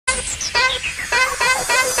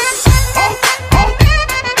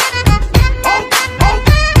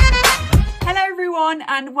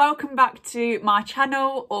And welcome back to my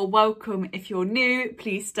channel, or welcome if you're new.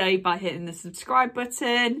 Please stay by hitting the subscribe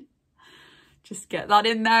button. Just get that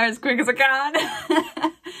in there as quick as I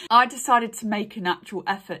can. I decided to make an actual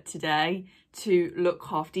effort today to look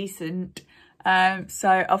half decent.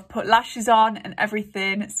 So I've put lashes on and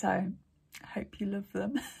everything, so I hope you love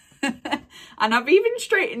them. And I've even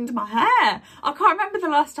straightened my hair. I can't remember the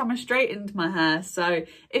last time I straightened my hair, so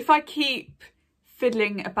if I keep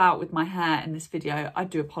fiddling about with my hair in this video, I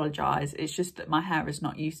do apologise. It's just that my hair is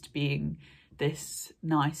not used to being this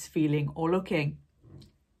nice feeling or looking.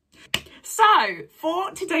 So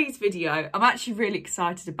for today's video, I'm actually really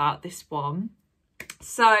excited about this one.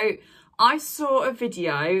 So I saw a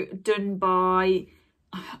video done by,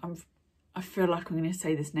 I feel like I'm going to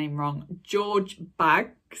say this name wrong, George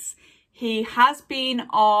Baggs. He has been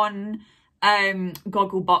on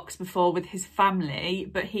Gogglebox before with his family,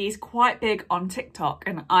 but he's quite big on TikTok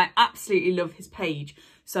and I absolutely love his page.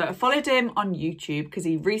 So I followed him on YouTube because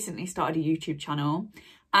he recently started a YouTube channel,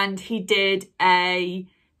 and he did a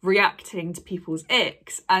reacting to people's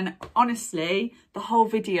icks, and honestly the whole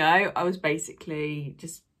video I was basically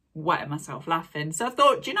just wetting myself laughing. So I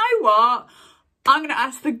thought, do you know what, I'm gonna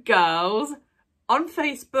ask the girls on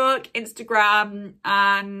Facebook, Instagram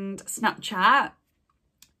and Snapchat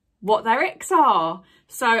what their icks are.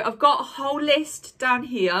 So I've got a whole list down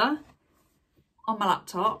here on my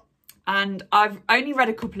laptop, and I've only read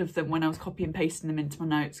a couple of them when I was copy and pasting them into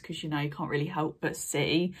my notes, because you know you can't really help but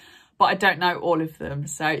see, but I don't know all of them.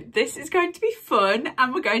 So this is going to be fun,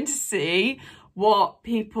 and we're going to see what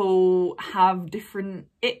people have different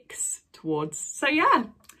icks towards. So yeah,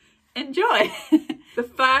 enjoy. The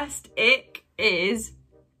first ick is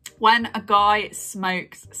when a guy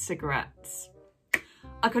smokes cigarettes.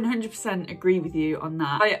 I can 100% agree with you on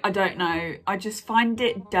that. I don't know, I just find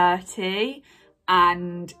it dirty,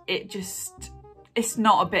 and it's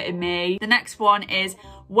not a bit of me. The next one is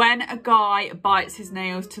when a guy bites his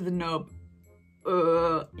nails to the nub.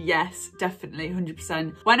 Yes, definitely,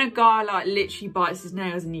 100%. When a guy like literally bites his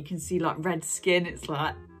nails and you can see like red skin, it's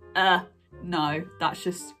like, no, that's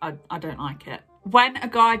just, I don't like it. When a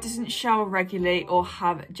guy doesn't shower regularly or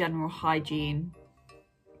have general hygiene.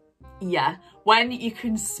 Yeah, when you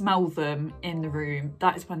can smell them in the room,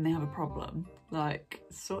 that is when they have a problem. Like,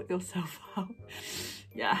 sort yourself out.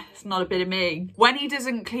 Yeah, it's not a bit of me. When he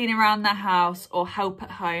doesn't clean around their house or help at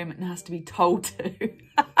home and has to be told to.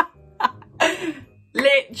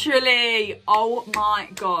 Literally, oh my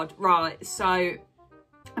God. Right, so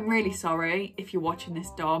I'm really sorry if you're watching this,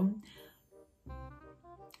 Dom.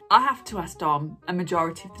 I have to ask Dom a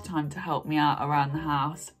majority of the time to help me out around the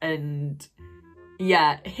house, and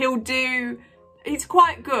yeah, he's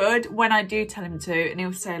quite good when I do tell him to, and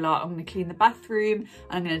he'll say like, I'm going to clean the bathroom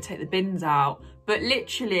and I'm going to take the bins out. But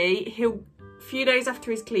literally, a few days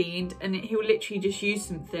after he's cleaned, and he'll literally just use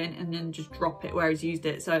something and then just drop it where he's used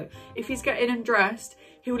it. So if he's getting undressed,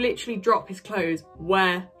 he'll literally drop his clothes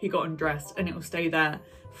where he got undressed, and it will stay there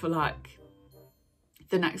for like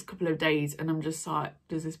the next couple of days, and I'm just like,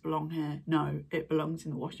 does this belong here? No, it belongs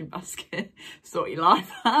in the washing basket. Sort your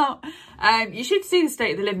life out. You should see the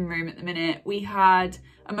state of the living room at the minute. We had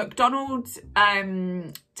a McDonald's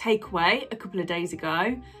takeaway a couple of days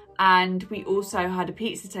ago, and we also had a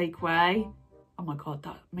pizza takeaway. Oh my God,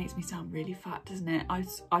 that makes me sound really fat, doesn't it?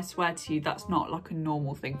 I swear to you, that's not like a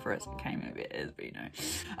normal thing for us. Maybe it is, but you know.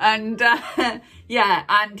 And yeah,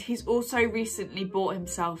 and he's also recently bought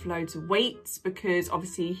himself loads of weights because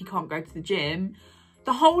obviously he can't go to the gym.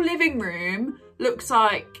 The whole living room looks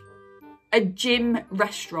like a gym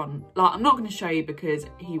restaurant. Like, I'm not going to show you because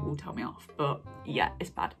he will tell me off, but yeah, it's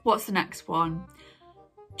bad. What's the next one?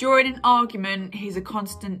 During an argument, he's a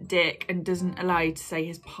constant dick and doesn't allow you to say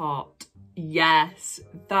his part. Yes,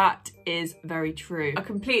 that is very true. I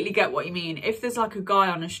completely get what you mean. If there's like a guy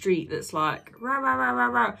on a street that's like rah rah rah rah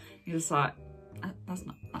rah, you're just like,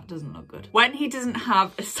 that doesn't look good. When he doesn't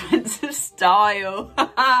have a sense of style.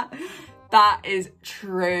 That is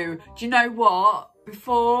true. Do you know what?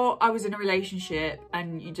 Before I was in a relationship,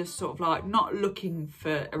 and you just sort of like not looking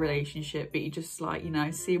for a relationship, but you just like, you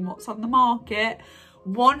know, seeing what's on the market.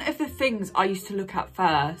 One of the things I used to look at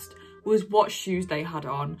first was what shoes they had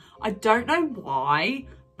on. I don't know why,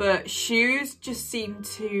 but shoes just seem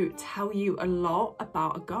to tell you a lot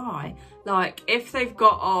about a guy. Like if they've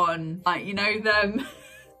got on, like, you know, them,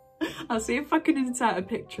 I'll see if I can insert a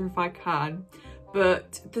picture if I can,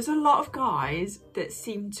 but there's a lot of guys that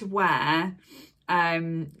seem to wear,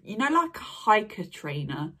 you know, like a hiker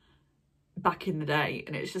trainer back in the day,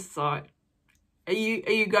 and it's just like, Are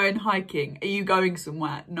you going hiking? Are you going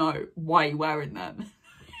somewhere? No. Why are you wearing them?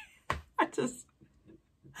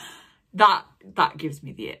 That gives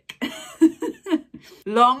me the ick.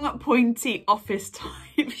 Long, pointy, office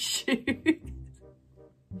type shoes.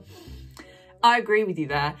 I agree with you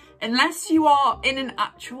there. Unless you are in an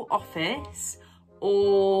actual office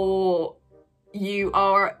or you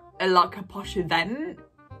are like a posh event,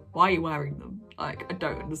 why are you wearing them? Like, I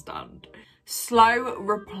don't understand. Slow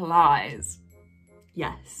replies.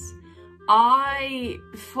 Yes.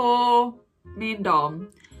 For me and Dom,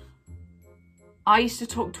 I used to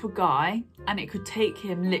talk to a guy and it could take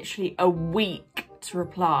him literally a week to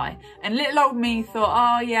reply. And little old me thought,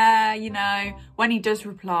 oh yeah, you know, when he does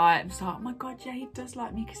reply, I'm just like, oh my God, yeah, he does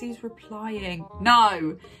like me because he's replying.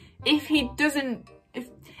 No, if he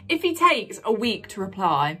takes a week to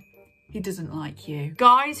reply, he doesn't like you.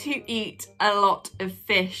 Guys who eat a lot of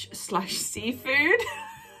fish / seafood.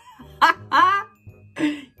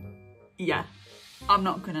 Yeah, I'm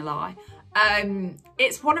not gonna lie.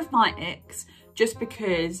 It's one of my icks just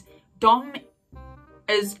because Dom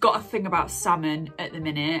has got a thing about salmon at the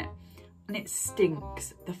minute and it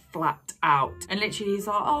stinks the flat out. And literally he's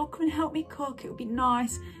like, oh, come and help me cook. It would be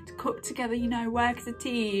nice to cook together, you know, work as a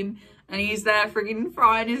team. And he's there frigging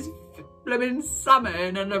frying his blooming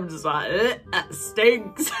salmon and I'm just like, that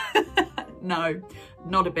stinks. No,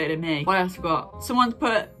 not a bit of me. What else we got? Someone's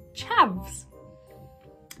put chavs.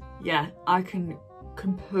 Yeah, I can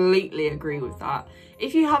completely agree with that.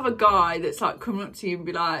 If you have a guy that's like coming up to you and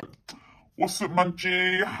be like, what's up, man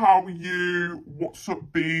G? How are you? What's up,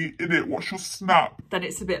 B? Innit? What's your snap? Then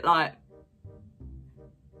it's a bit like,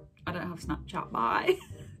 I don't have Snapchat, bye.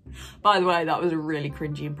 By the way, that was a really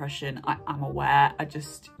cringy impression. I am aware. I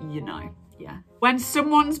just, you know, yeah. When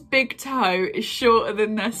someone's big toe is shorter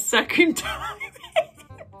than their second toe.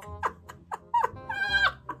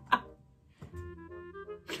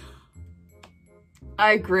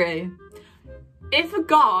 I agree. If a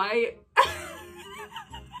guy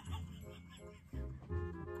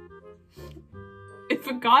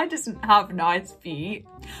doesn't have nice feet,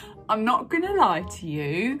 I'm not gonna lie to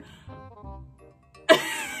you,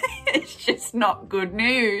 it's just not good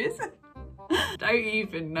news. Don't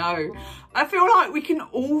even know. I feel like we can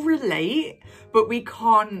all relate, but we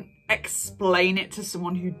can't explain it to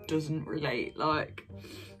someone who doesn't relate. Like,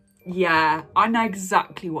 yeah, I know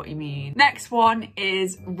exactly what you mean. Next one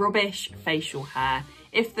is rubbish facial hair.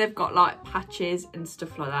 If they've got like patches and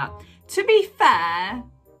stuff like that. To be fair,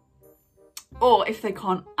 or if they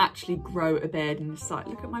can't actually grow a beard and it's like,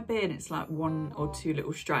 look at my beard, it's like 1 or 2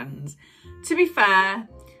 little strands. To be fair,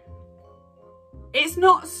 it's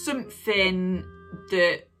not something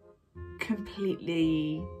that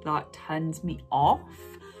completely like turns me off.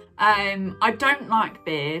 I don't like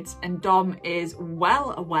beards and Dom is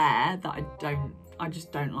well aware that I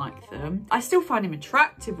just don't like them. I still find him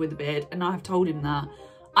attractive with a beard and I have told him that.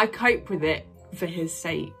 I cope with it for his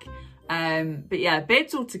sake. But yeah,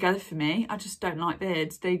 beards altogether for me, I just don't like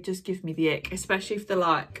beards. They just give me the ick, especially if they're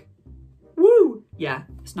like, woo! Yeah,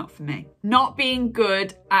 it's not for me. Not being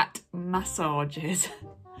good at massages.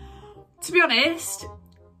 To be honest,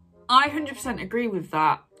 I 100% agree with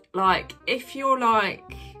that. Like, if you're like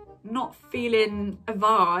not feeling a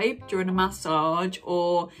vibe during a massage,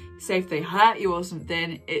 or say if they hurt you or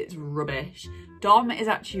something, it's rubbish. Dom is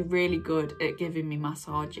actually really good at giving me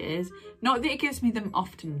massages. Not that he gives me them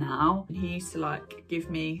often now. He used to like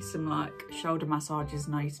give me some like shoulder massages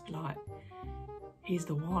and I used to be like, he's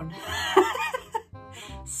the one.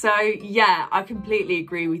 So yeah, I completely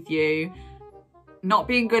agree with you. Not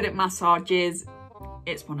being good at massages,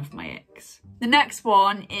 it's one of my icks. The next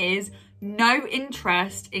one is no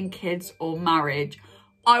interest in kids or marriage.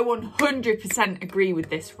 I 100% agree with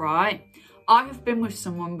this, right? I have been with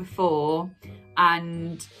someone before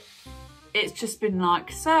and it's just been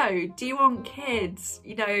like, so do you want kids?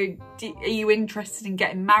 You know, are you interested in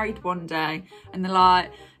getting married one day? And they're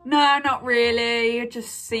like, no, not really,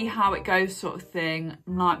 just see how it goes sort of thing.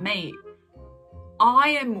 I'm like, mate, I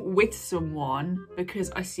am with someone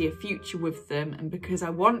because I see a future with them and because I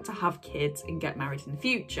want to have kids and get married in the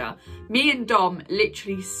future. Me and Dom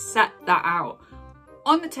literally set that out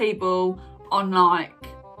on the table on like,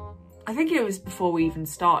 I think it was before we even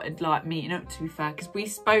started like meeting up, to be fair, because we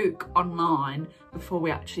spoke online before we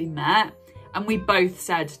actually met and we both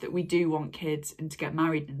said that we do want kids and to get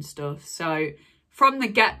married and stuff. So from the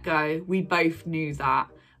get-go, we both knew that.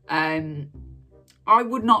 I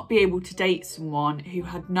would not be able to date someone who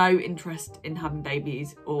had no interest in having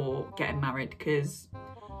babies or getting married, because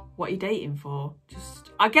what are you dating for?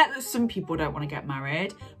 I get that some people don't want to get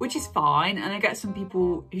married, which is fine. And I get some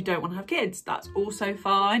people who don't want to have kids. That's also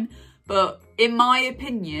fine. But in my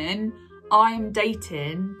opinion, I am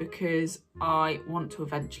dating because I want to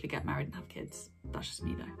eventually get married and have kids. That's just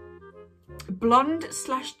me though. Blonde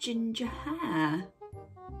 / ginger hair.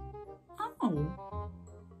 Oh.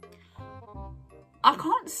 I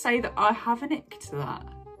can't say that I have an ick to that,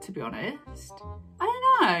 to be honest. I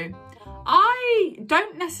don't know. I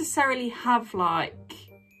don't necessarily have like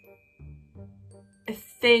a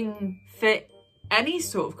thing for any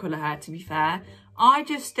sort of colour hair, to be fair. I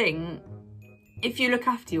just think if you look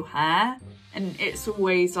after your hair and it's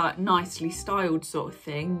always like nicely styled sort of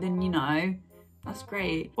thing, then you know, that's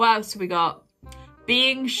great. What else have we got?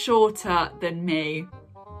 Being shorter than me.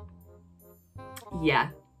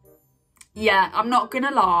 Yeah, I'm not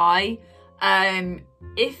gonna lie.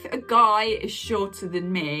 If a guy is shorter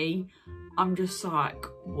than me, I'm just like,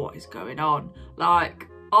 what is going on? Like,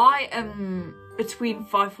 I am between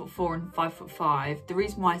 5'4" and 5'5". The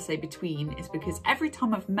reason why I say between is because every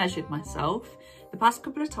time I've measured myself, the past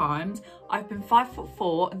couple of times, I've been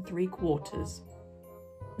 5'4" and 3/4.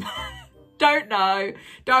 Don't know,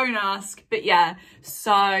 don't ask, but yeah,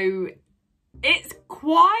 so it's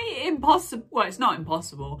quite impossible. Well, it's not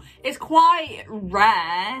impossible. It's quite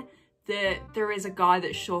rare that there is a guy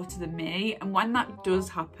that's shorter than me. And when that does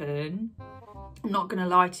happen, I'm not going to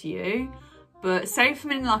lie to you, but say if I'm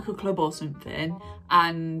in like a club or something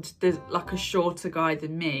and there's like a shorter guy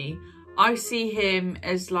than me, I see him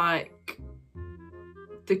as like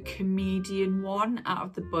the comedian one out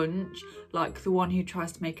of the bunch, like the one who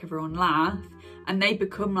tries to make everyone laugh, and they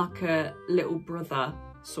become like a little brother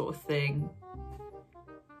sort of thing.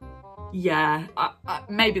 Yeah,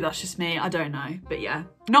 maybe that's just me, I don't know, but yeah.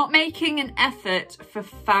 Not making an effort for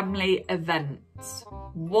family events.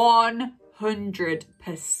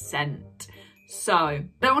 100%. So, I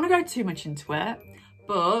don't want to go too much into it,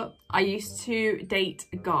 but I used to date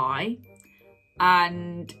a guy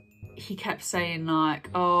and he kept saying like,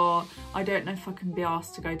 oh, I don't know if I can be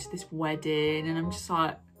asked to go to this wedding. And I'm just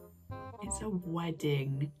like, it's a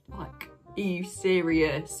wedding. Like, are you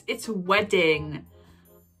serious? It's a wedding.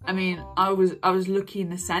 I mean, I was lucky in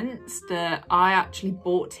the sense that I actually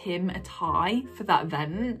bought him a tie for that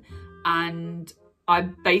event, and I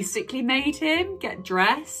basically made him get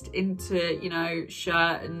dressed into, you know,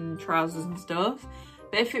 shirt and trousers and stuff.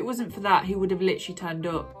 But if it wasn't for that, he would have literally turned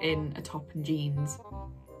up in a top and jeans.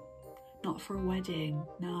 Not for a wedding,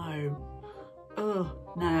 no. Oh,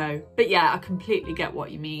 no. But yeah, I completely get what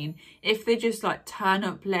you mean. If they just like turn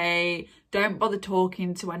up late, don't bother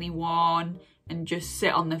talking to anyone, and just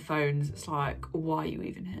sit on their phones, it's like, why are you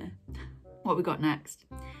even here? What we got next?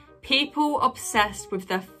 People obsessed with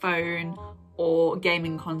their phone or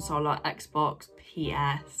gaming console like Xbox,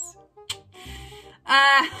 PS.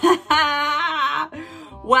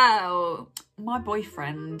 Well, my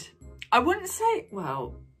boyfriend, I wouldn't say,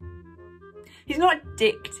 well, he's not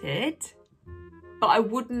addicted, but I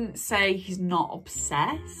wouldn't say he's not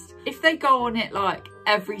obsessed. If they go on it like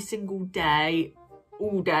every single day,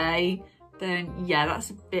 all day, then yeah, that's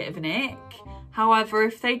a bit of an ick. However,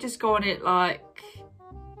 if they just go on it like,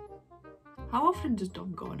 how often does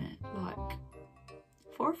Dom go on it? Like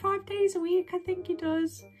 4 or 5 days a week, I think he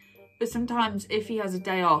does. But sometimes if he has a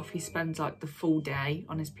day off, he spends like the full day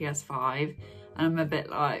on his PS5. And I'm a bit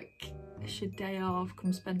like, it's your day off,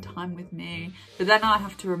 come spend time with me. But then I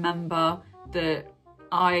have to remember that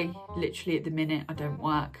I literally at the minute, I don't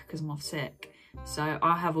work because I'm off sick. So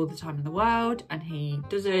I have all the time in the world and he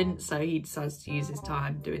doesn't, so he decides to use his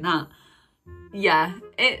time doing that. Yeah,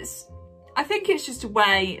 I think it's just a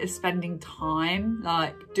way of spending time,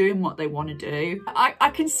 like doing what they want to do.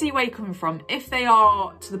 I can see where you're coming from. If they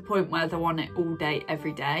are to the point where they want it all day,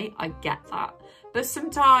 every day, I get that. But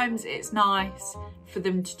sometimes it's nice for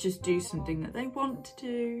them to just do something that they want to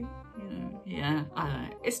do. You know, yeah, I don't know.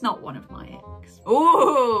 It's not one of my icks.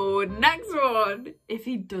 Oh, next one. If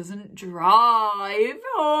he doesn't drive.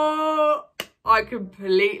 Oh, I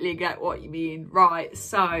completely get what you mean. Right,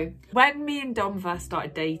 so when me and Dom first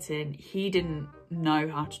started dating, he didn't know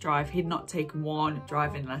how to drive. He'd not taken one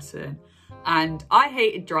driving lesson. And I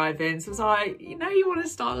hated driving. So I was like, you know, you want to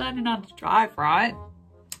start learning how to drive, right?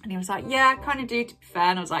 And he was like, yeah, I kind of do, to be fair.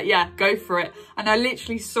 And I was like, yeah, go for it. And I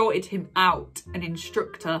literally sorted him out, an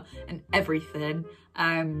instructor and everything.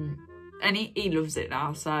 And he loves it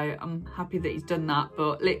now. So I'm happy that he's done that.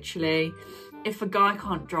 But literally, if a guy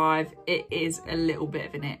can't drive, it is a little bit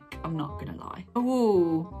of an ick. I'm not going to lie.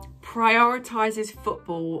 Ooh, prioritises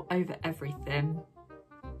football over everything.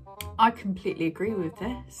 I completely agree with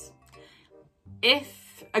this.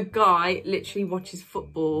 If a guy literally watches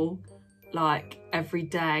football like every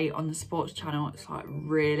day on the sports channel. It's like,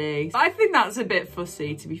 really? I think that's a bit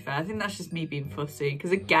fussy, to be fair. I think that's just me being fussy,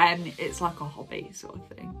 because again, it's like a hobby sort of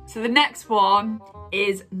thing. So the next one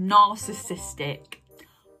is narcissistic.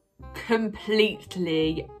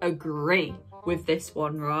 Completely agree with this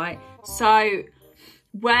one, right? So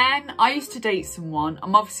when I used to date someone,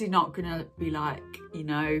 I'm obviously not gonna be like, you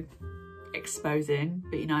know, exposing,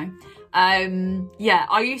 but you know, yeah,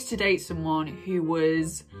 I used to date someone who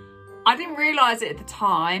was, I didn't realise it at the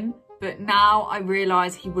time, but now I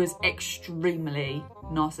realise he was extremely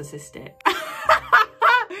narcissistic.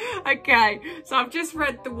 Okay, so I've just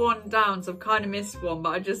read the one down, so I've kind of missed one, but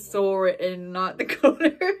I just saw it in like the corner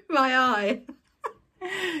of my eye.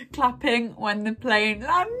 Clapping when the plane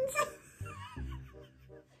lands.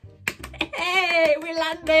 Hey, we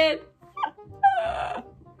landed.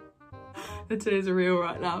 The tears are real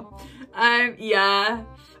right now. Yeah,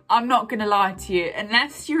 I'm not gonna lie to you,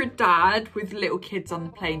 unless you're a dad with little kids on the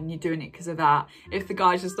plane and you're doing it because of that. If the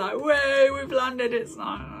guy's just like, "Way, we've landed," it's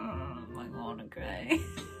like, oh my god, okay.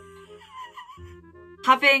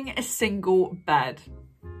 Having a single bed.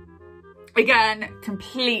 Again,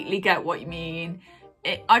 completely get what you mean.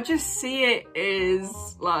 I just see it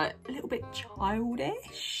as like a little bit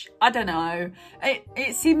childish. I don't know.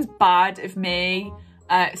 It seems bad of me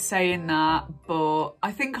saying that, but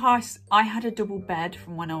I think I had a double bed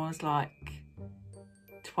from when I was like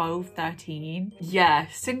 12, 13. Yeah,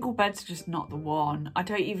 single beds are just not the one. I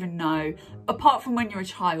don't even know. Apart from when you're a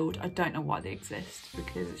child, I don't know why they exist,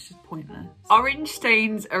 because it's just pointless. Orange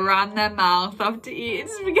stains around their mouth after eating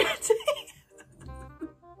spaghetti.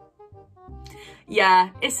 Yeah,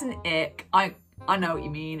 it's an ick. I know what you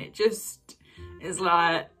mean. It just is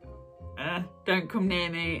like, don't come near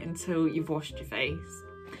me until you've washed your face.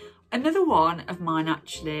 Another one of mine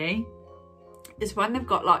actually is when they've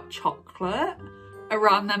got like chocolate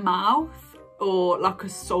around their mouth, or like a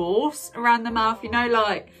sauce around their mouth, you know,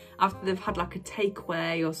 like after they've had like a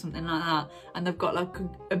takeaway or something like that, and they've got like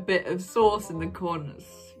a bit of sauce in the corners.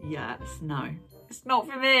 Yes, no, it's not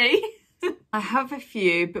for me. I have a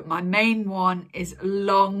few, but my main one is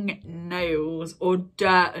long nails or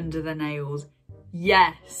dirt under the nails.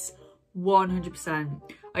 Yes, 100%.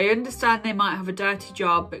 I understand they might have a dirty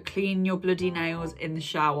job, but clean your bloody nails in the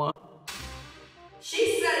shower.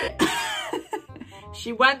 She said it.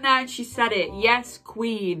 She went there and she said it. Yes,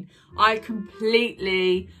 queen. I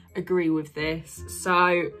completely agree with this.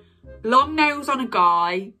 So, long nails on a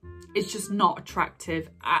guy is just not attractive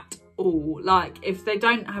at all. Like, if they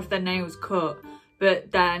don't have their nails cut,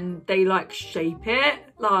 but then they like shape it,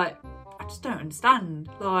 like, I just don't understand.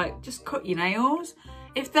 Like, just cut your nails.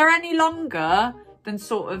 If they're any longer than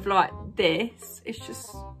sort of like this, it's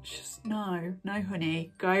just no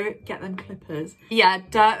honey, go get them clippers. Yeah,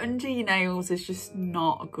 dirt under your nails is just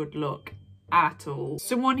not a good look at all.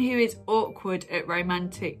 Someone who is awkward at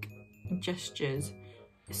romantic gestures.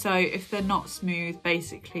 So if they're not smooth,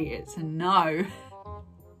 basically it's a no.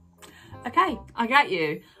 Okay, I get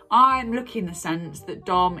you. I'm lucky in the sense that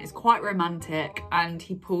Dom is quite romantic and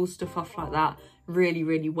he pulls stuff off like that really,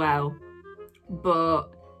 really well.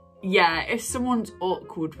 But yeah, if someone's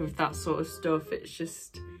awkward with that sort of stuff,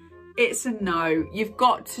 it's a no. You've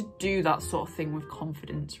got to do that sort of thing with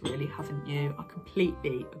confidence, really, haven't you? I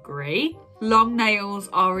completely agree. Long nails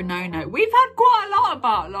are a no-no. We've had quite a lot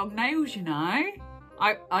about long nails, you know.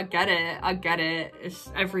 I get it, I get it.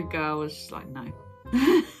 It's, every girl is just like, no.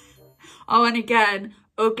 Oh, and again,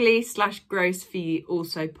 ugly/gross feet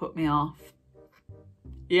also put me off.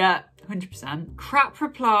 Yeah, 100%. Crap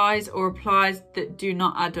replies or replies that do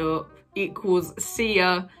not add up equals see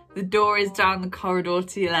ya, the door is down the corridor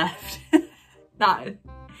to your left. That,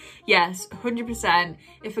 yes, 100%.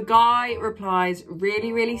 If a guy replies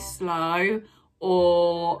really, really slow,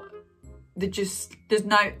 or there's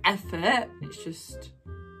no effort, it's just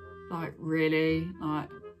like, really, like,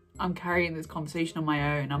 I'm carrying this conversation on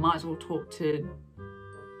my own. I might as well talk to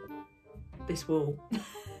this wall.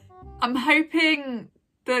 I'm hoping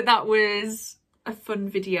that was a fun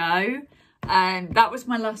video, and that was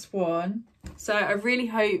my last one. So I really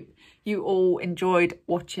hope you all enjoyed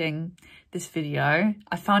watching this video.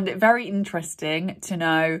 I found it very interesting to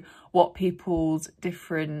know what people's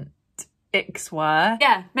different icks were.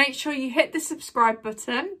 Yeah, make sure you hit the subscribe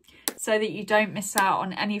button so that you don't miss out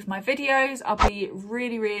on any of my videos. I'll be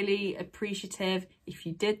really, really appreciative if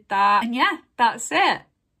you did that. And yeah, that's it.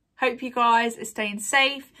 Hope you guys are staying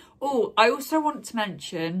safe. Oh, I also want to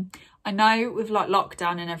mention, I know with like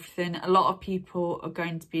lockdown and everything, a lot of people are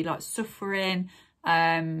going to be like suffering,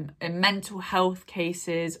 and mental health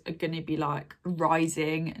cases are going to be like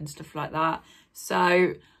rising and stuff like that.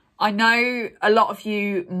 So I know a lot of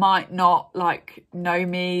you might not like know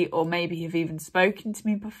me or maybe have even spoken to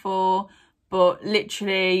me before, but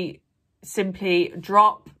literally simply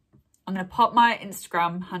drop, I'm going to pop my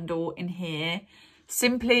Instagram handle in here.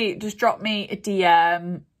 Simply just drop me a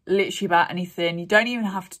DM, literally about anything. You don't even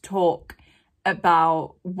have to talk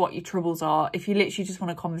about what your troubles are. If you literally just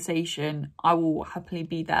want a conversation, I will happily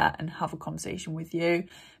be there and have a conversation with you,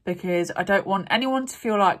 because I don't want anyone to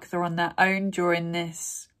feel like they're on their own during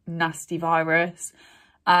this nasty virus.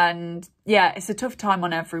 And yeah, it's a tough time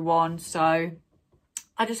on everyone, so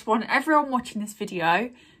I just want everyone watching this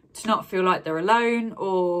video to not feel like they're alone.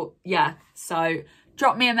 Or yeah, so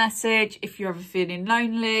drop me a message if you're ever feeling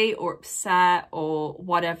lonely or upset or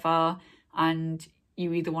whatever, and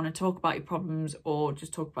you either want to talk about your problems or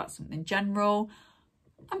just talk about something general.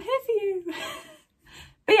 I'm here for you.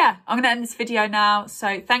 But yeah, I'm going to end this video now.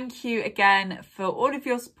 So thank you again for all of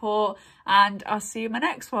your support, and I'll see you in my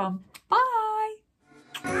next one.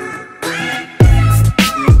 Bye.